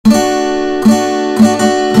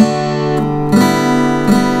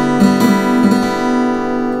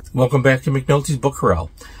Welcome back to McNulty's Book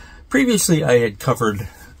Corral. Previously, I had covered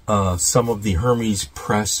some of the Hermes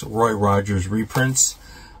Press Roy Rogers reprints,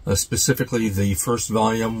 specifically the first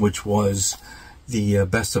volume, which was the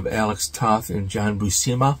best of Alex Toth and John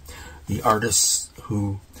Buscema, the artists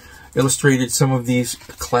who illustrated some of these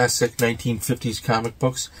classic 1950s comic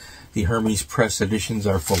books. The Hermes Press editions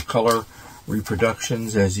are full color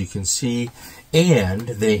reproductions, as you can see, and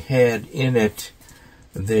they had in it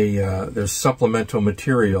there's supplemental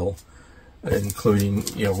material, including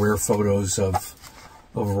rare photos of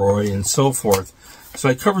Roy and so forth. So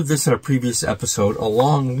I covered this in a previous episode,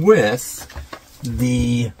 along with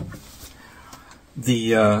the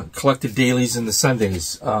collected dailies and the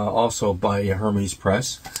Sundays, also by Hermes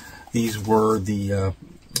Press. These were the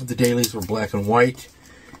dailies were black and white,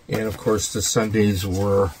 and of course the Sundays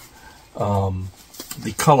were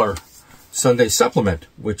the color Sunday supplement,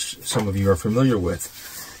 which some of you are familiar with.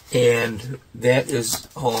 And that is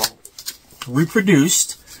all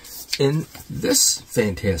reproduced in this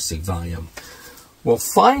fantastic volume. Well,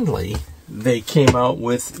 finally, they came out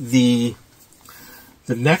with the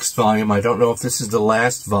next volume. I don't know if this is the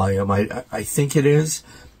last volume. I think it is.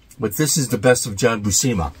 But this is the best of John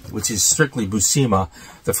Buscema, which is strictly Buscema.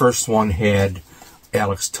 The first one had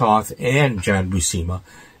Alex Toth and John Buscema.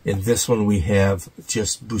 In this one, we have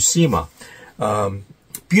just Buscema.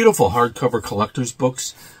 Beautiful hardcover collector's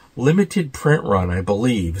books. Limited print run, I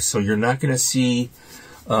believe. So you're not going to see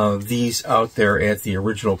these out there at the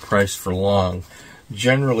original price for long.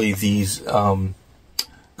 Generally, these go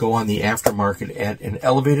on the aftermarket at an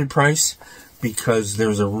elevated price because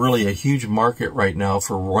there's really a huge market right now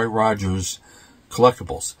for Roy Rogers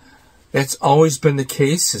collectibles. That's always been the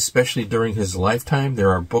case, especially during his lifetime. There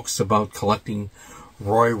are books about collecting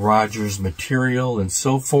Roy Rogers material and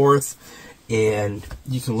so forth, and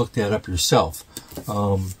you can look that up yourself.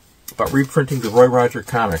 About reprinting the Roy Rogers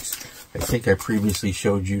comics, I think I previously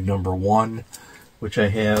showed you number 1, which I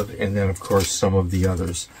have, and then of course some of the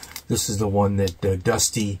others. This is the one that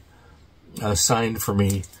Dusty signed for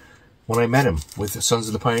me when I met him with the Sons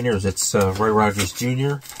of the Pioneers. It's Roy Rogers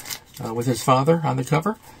Jr. With his father on the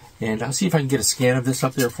cover. And I'll see if I can get a scan of this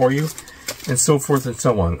up there for you, and so forth and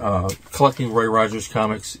so on. Collecting Roy Rogers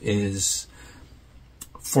comics is,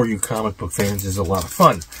 for you comic book fans, is a lot of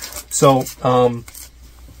fun. So,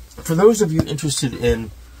 for those of you interested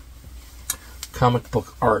in comic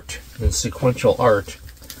book art and sequential art,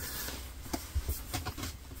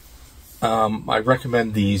 I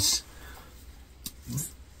recommend these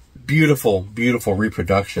beautiful, beautiful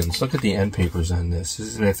reproductions. Look at the end papers on this.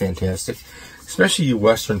 Isn't it fantastic? Especially you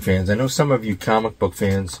Western fans. I know some of you comic book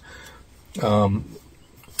fans,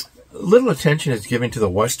 little attention is given to the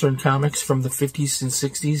Western comics from the 50s and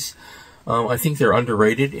 60s. I think they're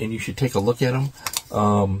underrated, and you should take a look at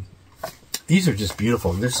them. These are just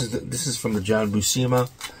beautiful. This is from the John Buscema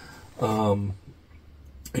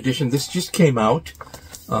edition. This just came out.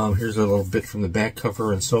 Here's a little bit from the back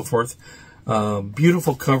cover and so forth.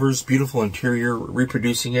 Beautiful covers, beautiful interior,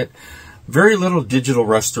 reproducing it. Very little digital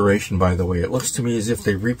restoration, by the way. It looks to me as if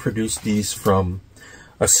they reproduced these from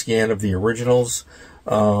a scan of the originals,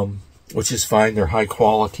 which is fine. They're high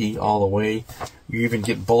quality all the way. You even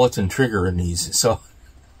get bullets and trigger in these. So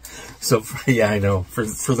yeah, I know. For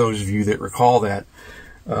those of you that recall that,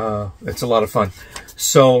 it's a lot of fun.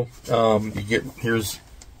 So here's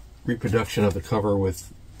reproduction of the cover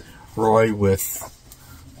with Roy with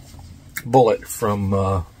Bullet from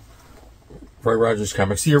Roy Rogers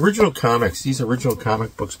comics. The original comics, these original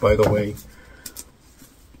comic books, by the way,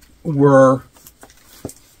 were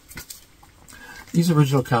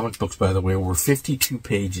 52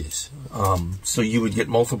 pages. So you would get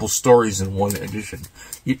multiple stories in one edition.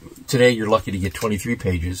 Today, you're lucky to get 23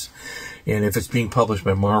 pages. And if it's being published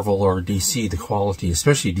by Marvel or DC, the quality,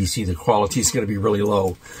 especially DC, the quality is going to be really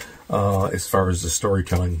low as far as the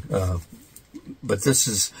storytelling. But this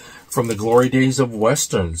is from the glory days of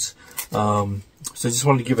Westerns. So I just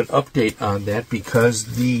wanted to give an update on that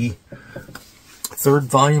because the third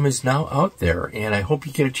volume is now out there, and I hope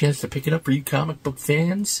you get a chance to pick it up for you comic book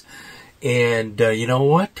fans. And you know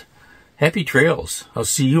what? Happy trails. I'll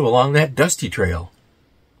see you along that dusty trail.